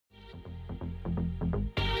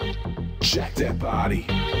Check that body.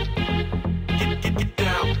 Get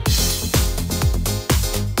down.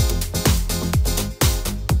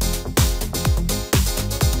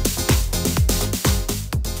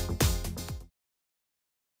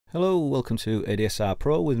 Hello, welcome to ADSR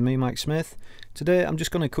Pro with me, Mike Smith. Today I'm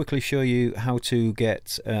just going to quickly show you how to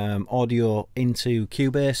get audio into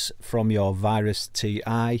Cubase from your Virus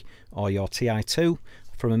TI or your TI2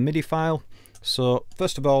 from a Midi file. So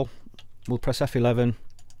first of all, we'll press F11,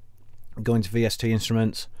 go into VST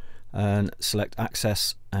Instruments and select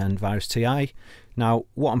Access and Virus TI. Now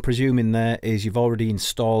what I'm presuming there is you've already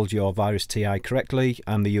installed your Virus TI correctly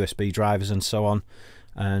and the USB drivers and so on,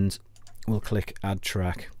 and we'll click Add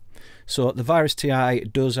Track. So the Virus TI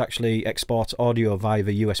does actually export audio via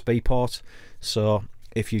the USB port, so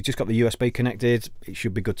if you've just got the USB connected, it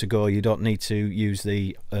should be good to go. You don't need to use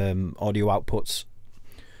the audio outputs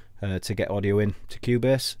to get audio in to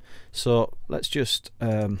Cubase. So let's just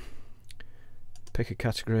pick a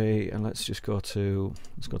category and let's go to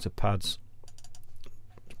pads.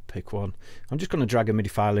 Pick one. I'm just going to drag a MIDI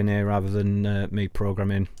file in here rather than me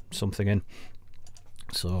programming something in.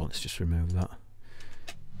 So let's just remove that.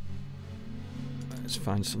 Let's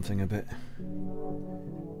find something a bit.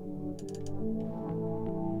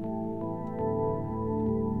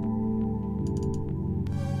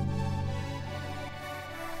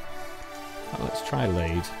 Well, let's try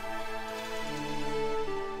lead.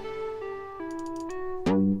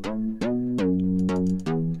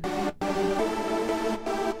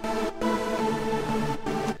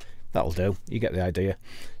 That'll do, you get the idea.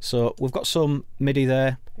 So we've got some MIDI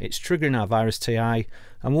there, it's triggering our Virus TI,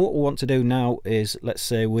 and what we want to do now is, let's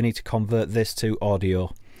say we need to convert this to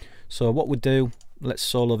audio. So what we'd do, let's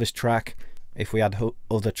solo this track. If we had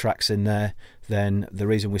other tracks in there, then the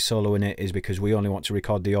reason we're soloing it is because we only want to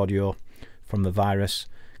record the audio from the Virus,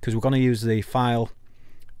 because we're going to use the file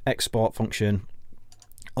export function,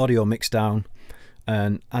 audio mix down,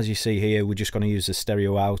 and as you see here we're just going to use the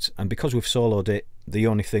stereo out, and because we've soloed it, the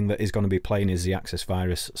only thing that is going to be playing is the Access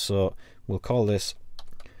Virus. So we'll call this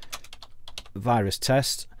Virus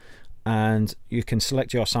Test, and you can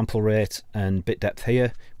select your sample rate and bit depth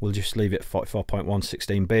here. We'll just leave it 44.1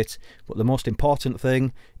 16-bit, but the most important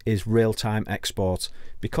thing is real-time export.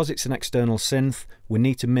 Because it's an external synth, we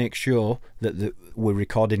need to make sure that we're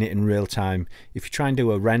recording it in real time. If you try and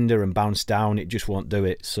do a render and bounce down, it just won't do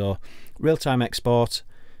it. So real-time export,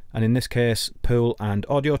 and in this case pool and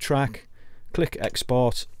audio track. Click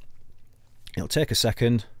export. It'll take a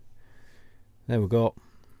second. There we go.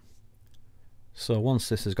 So once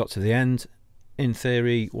this has got to the end, in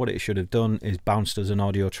theory what it should have done is bounced as an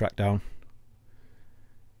audio track down.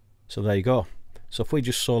 So there you go. So if we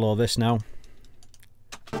just solo this now,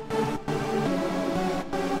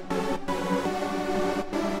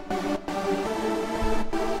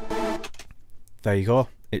 there you go,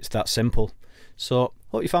 it's that simple. So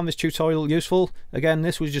hope you found this tutorial useful. Again,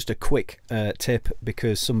 this was just a quick tip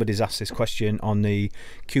because somebody's asked this question on the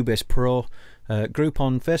Cubase Pro group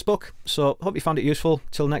on Facebook. So hope you found it useful.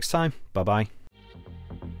 Till next time, bye bye.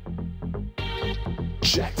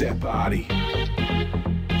 Check that body.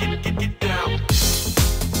 Get down.